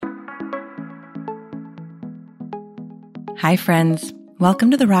Hi, friends. Welcome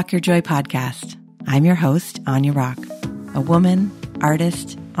to the Rock Your Joy podcast. I'm your host, Anya Rock, a woman,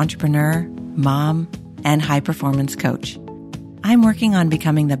 artist, entrepreneur, mom, and high-performance coach. I'm working on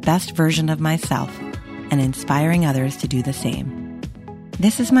becoming the best version of myself and inspiring others to do the same.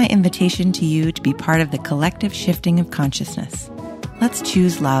 This is my invitation to you to be part of the collective shifting of consciousness. Let's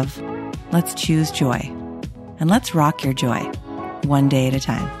choose love, let's choose joy, and let's rock your joy, one day at a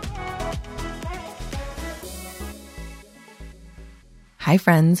time. Hi,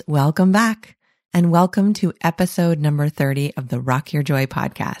 friends. Welcome back, and welcome to episode number 30 of the Rock Your Joy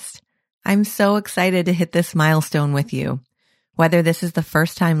podcast. I'm so excited to hit this milestone with you. Whether this is the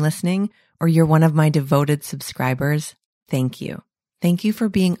first time listening or you're one of my devoted subscribers, thank you. Thank you for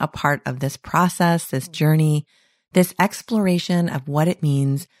being a part of this process, this journey, this exploration of what it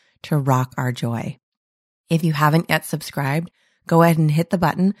means to rock our joy. If you haven't yet subscribed, go ahead and hit the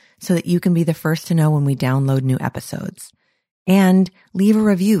button so that you can be the first to know when we download new episodes. And leave a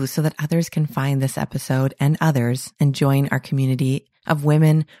review so that others can find this episode and others and join our community of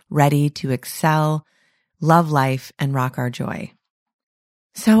women ready to excel, love life, and rock our joy.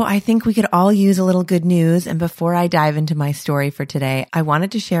 So I think we could all use a little good news. And before I dive into my story for today, I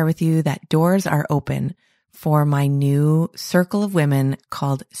wanted to share with you that doors are open for my new circle of women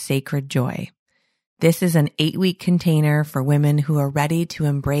called Sacred Joy. This is an 8-week container for women who are ready to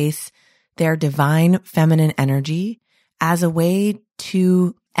embrace their divine feminine energy as a way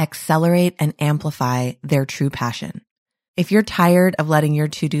to accelerate and amplify their true passion. If you're tired of letting your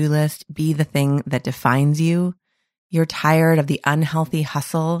to-do list be the thing that defines you, you're tired of the unhealthy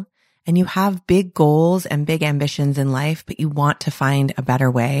hustle, and you have big goals and big ambitions in life, but you want to find a better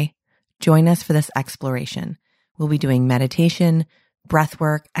way, join us for this exploration. We'll be doing meditation, breath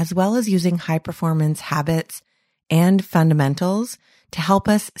work, as well as using high-performance habits and fundamentals to help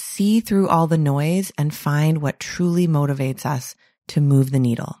us see through all the noise and find what truly motivates us to move the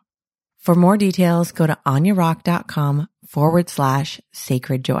needle. For more details, go to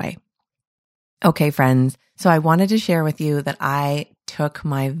anyarock.com/sacred joy. Okay, friends. So I wanted to share with you that I took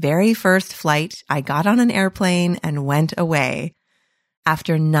my very first flight. I got on an airplane and went away.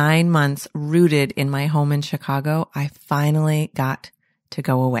 After 9 months rooted in my home in Chicago, I finally got to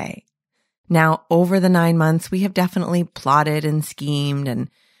go away. Now, over the 9 months, we have definitely plotted and schemed and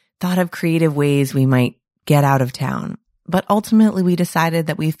thought of creative ways we might get out of town. But ultimately, we decided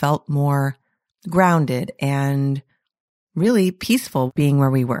that we felt more grounded and really peaceful being where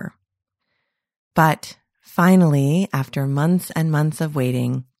we were. But finally, after months and months of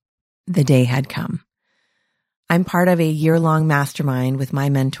waiting, the day had come. I'm part of a year-long mastermind with my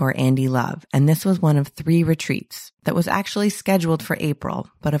mentor, Andy Love, and this was one of 3 retreats that was actually scheduled for April,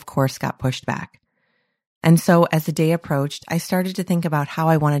 but of course got pushed back. And so as the day approached, I started to think about how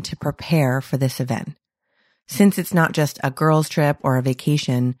I wanted to prepare for this event. Since it's not just a girls' trip or a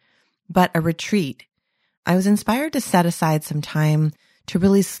vacation, but a retreat, I was inspired to set aside some time to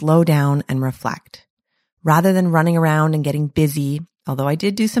really slow down and reflect. Rather than running around and getting busy, although I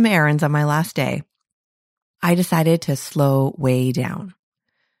did do some errands on my last day, I decided to slow way down.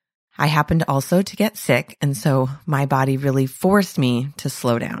 I happened also to get sick, and so my body really forced me to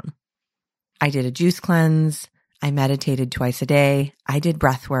slow down. I did a juice cleanse. I meditated twice a day. I did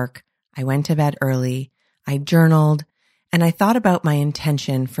breath work. I went to bed early. I journaled, and I thought about my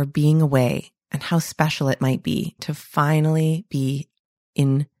intention for being away and how special it might be to finally be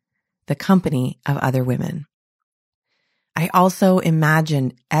in the company of other women. I also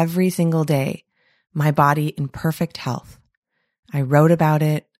imagined every single day my body in perfect health. I wrote about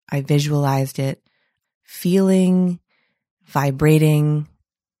it. I visualized it, feeling, vibrating.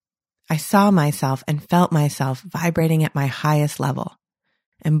 I saw myself and felt myself vibrating at my highest level,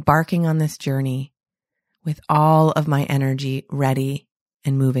 embarking on this journey with all of my energy ready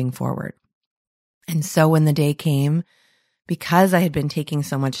and moving forward. And so when the day came, because I had been taking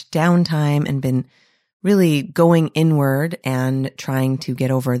so much downtime and been really going inward and trying to get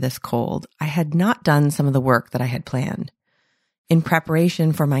over this cold, I had not done some of the work that I had planned. In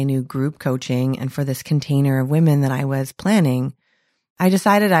preparation for my new group coaching and for this container of women that I was planning, I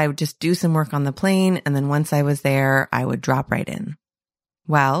decided I would just do some work on the plane, and then once I was there, I would drop right in.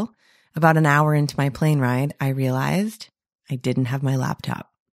 Well, about an hour into my plane ride, I realized I didn't have my laptop.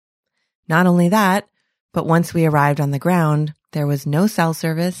 Not only that, but once we arrived on the ground, there was no cell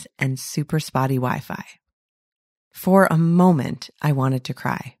service and super spotty Wi-Fi. For a moment, I wanted to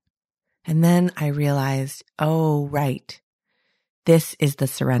cry. And then I realized, oh, right. This is the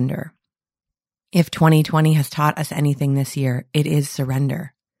surrender. If 2020 has taught us anything this year, it is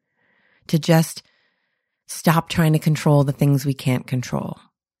surrender. To just stop trying to control the things we can't control.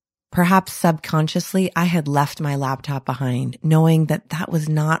 Perhaps subconsciously, I had left my laptop behind, knowing that that was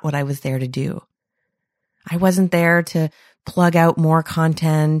not what I was there to do. I wasn't there to plug out more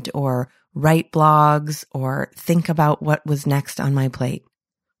content or write blogs or think about what was next on my plate.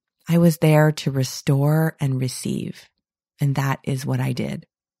 I was there to restore and receive, and that is what I did.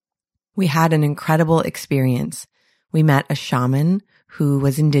 We had an incredible experience. We met a shaman who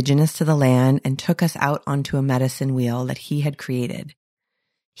was indigenous to the land and took us out onto a medicine wheel that he had created.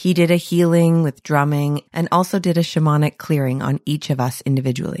 He did a healing with drumming and also did a shamanic clearing on each of us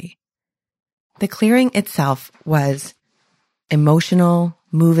individually. The clearing itself was emotional,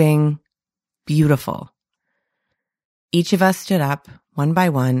 moving, beautiful. Each of us stood up one by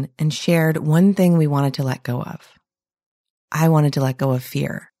one and shared one thing we wanted to let go of. I wanted to let go of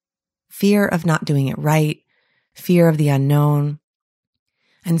fear. Fear of not doing it right, fear of the unknown.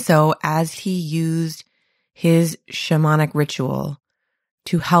 And so as he used his shamanic ritual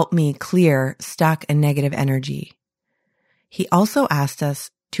to help me clear stuck and negative energy, he also asked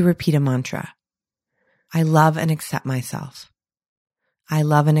us to repeat a mantra. I love and accept myself. I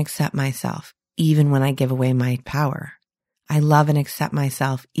love and accept myself, even when I give away my power. I love and accept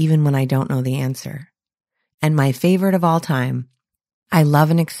myself, even when I don't know the answer. And my favorite of all time, I love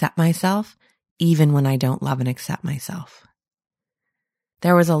and accept myself, even when I don't love and accept myself.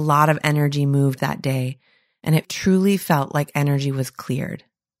 There was a lot of energy moved that day, and it truly felt like energy was cleared.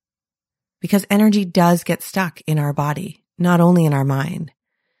 Because energy does get stuck in our body, not only in our mind.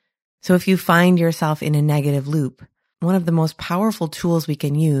 So if you find yourself in a negative loop, one of the most powerful tools we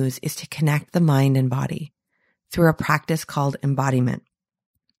can use is to connect the mind and body through a practice called embodiment.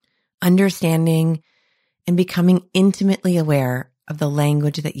 Understanding and becoming intimately aware of the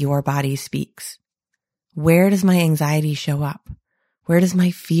language that your body speaks. Where does my anxiety show up? Where does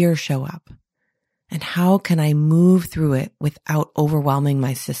my fear show up? And how can I move through it without overwhelming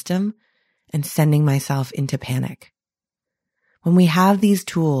my system and sending myself into panic? When we have these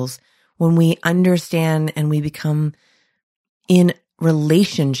tools, when we understand and we become in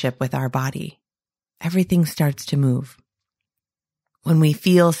relationship with our body, everything starts to move. When we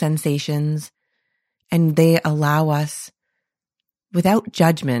feel sensations and they allow us without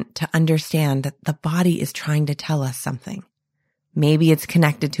judgment to understand that the body is trying to tell us something. Maybe it's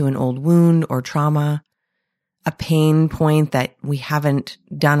connected to an old wound or trauma, a pain point that we haven't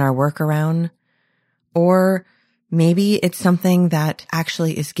done our work around, or maybe it's something that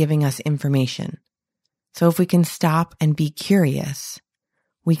actually is giving us information. So if we can stop and be curious,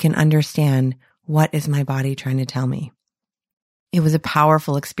 we can understand, what is my body trying to tell me? It was a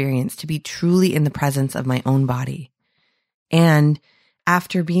powerful experience to be truly in the presence of my own body. And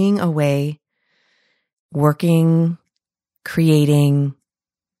after being away, working, creating,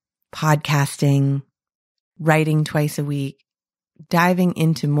 podcasting, writing twice a week, diving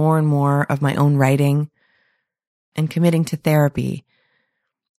into more and more of my own writing, and committing to therapy,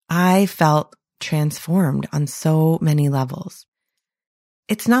 I felt transformed on so many levels.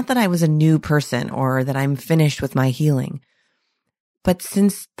 It's not that I was a new person or that I'm finished with my healing. But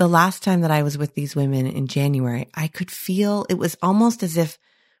since the last time that I was with these women in January, I could feel it was almost as if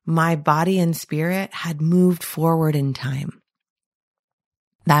my body and spirit had moved forward in time.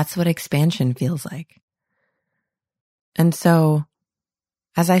 That's what expansion feels like. And so,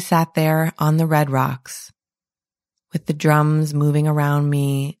 as I sat there on the red rocks, with the drums moving around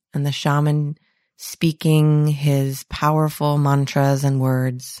me and the shaman speaking his powerful mantras and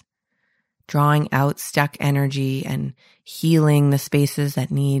words, drawing out stuck energy and healing the spaces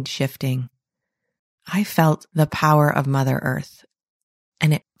that need shifting, I felt the power of Mother Earth,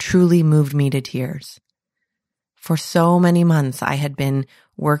 and it truly moved me to tears. For so many months, I had been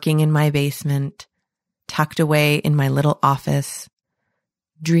working in my basement, tucked away in my little office,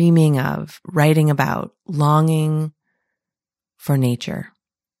 dreaming of, writing about, longing for nature.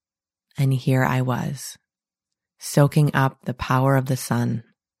 And here I was, soaking up the power of the sun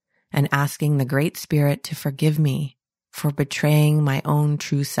and asking the Great Spirit to forgive me for betraying my own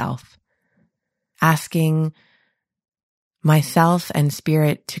true self, asking myself and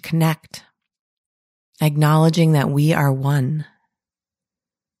spirit to connect, acknowledging that we are one,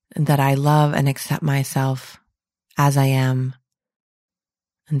 and that I love and accept myself as I am.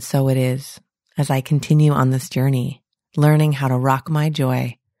 And so it is, as I continue on this journey, learning how to rock my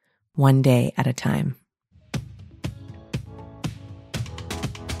joy one day at a time.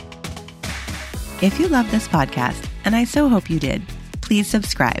 If you love this podcast, and I so hope you did, please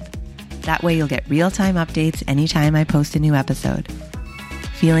subscribe. That way you'll get real-time updates anytime I post a new episode.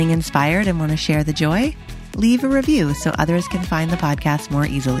 Feeling inspired and want to share the joy? Leave a review so others can find the podcast more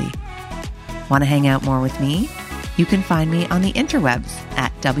easily. Want to hang out more with me? You can find me on the interwebs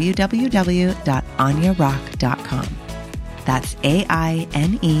at www.anyarock.com. That's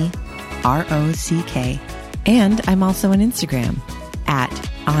AINEROCK. And I'm also on Instagram at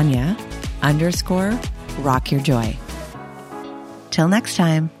Anya_rockyourjoy. Till next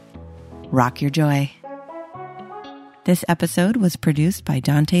time, rock your joy. This episode was produced by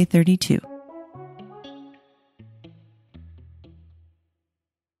Dante32.